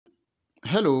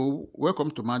Hello, welcome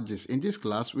to Mathgist. In this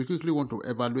class, we quickly want to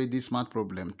evaluate this math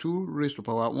problem. 2 raised to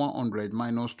power 100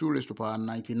 minus 2 raised to power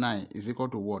 99 is equal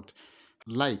to what?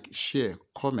 Like, share,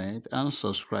 comment, and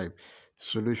subscribe.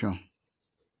 Solution.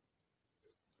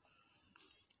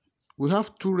 We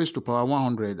have 2 raised to power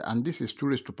 100 and this is 2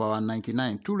 raised to power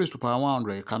 99. 2 raised to power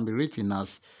 100 can be written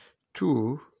as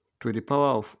 2 to the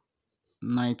power of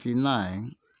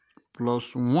 99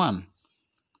 plus 1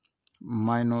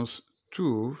 minus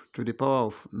 2 to the power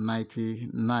of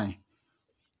 99.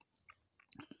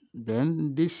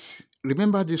 Then this,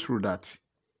 remember this rule that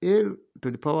a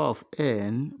to the power of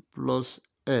n plus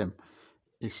m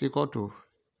is equal to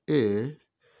a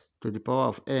to the power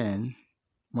of n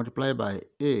multiplied by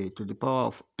a to the power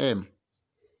of m.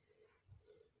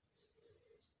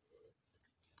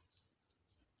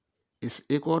 Is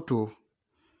equal to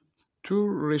 2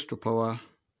 raised to power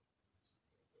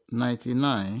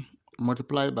 99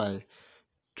 multiplied by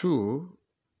 2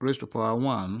 raised to power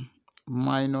 1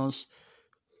 minus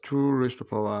 2 raised to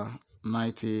power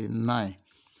 99.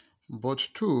 But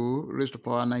 2 raised to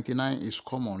power 99 is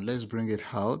common. Let's bring it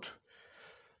out.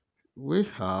 We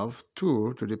have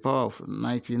 2 to the power of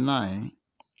 99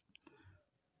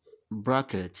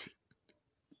 bracket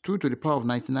 2 to the power of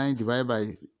 99 divided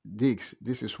by this.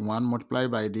 This is 1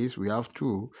 multiplied by this. We have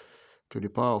 2 to the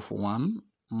power of 1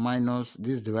 minus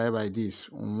this divided by this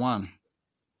 1.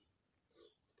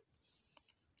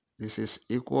 This is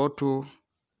equal to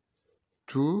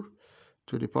 2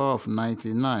 to the power of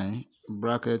 99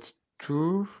 bracket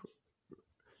 2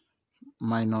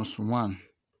 minus 1.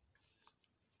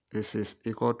 This is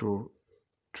equal to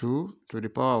 2 to the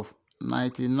power of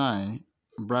 99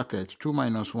 bracket 2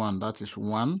 minus 1, that is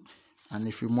 1. And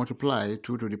if you multiply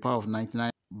 2 to the power of 99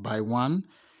 by 1,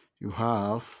 you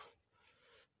have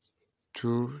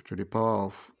 2 to the power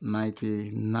of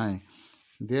 99.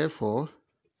 Therefore,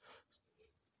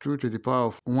 2 to the power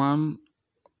of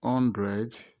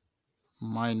 100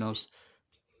 minus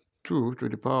 2 to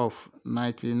the power of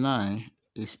 99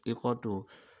 is equal to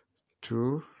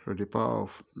 2 to the power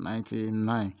of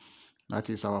 99. That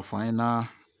is our final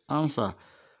answer.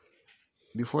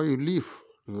 Before you leave,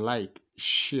 like,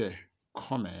 share,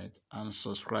 comment, and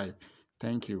subscribe.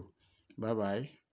 Thank you. Bye-bye.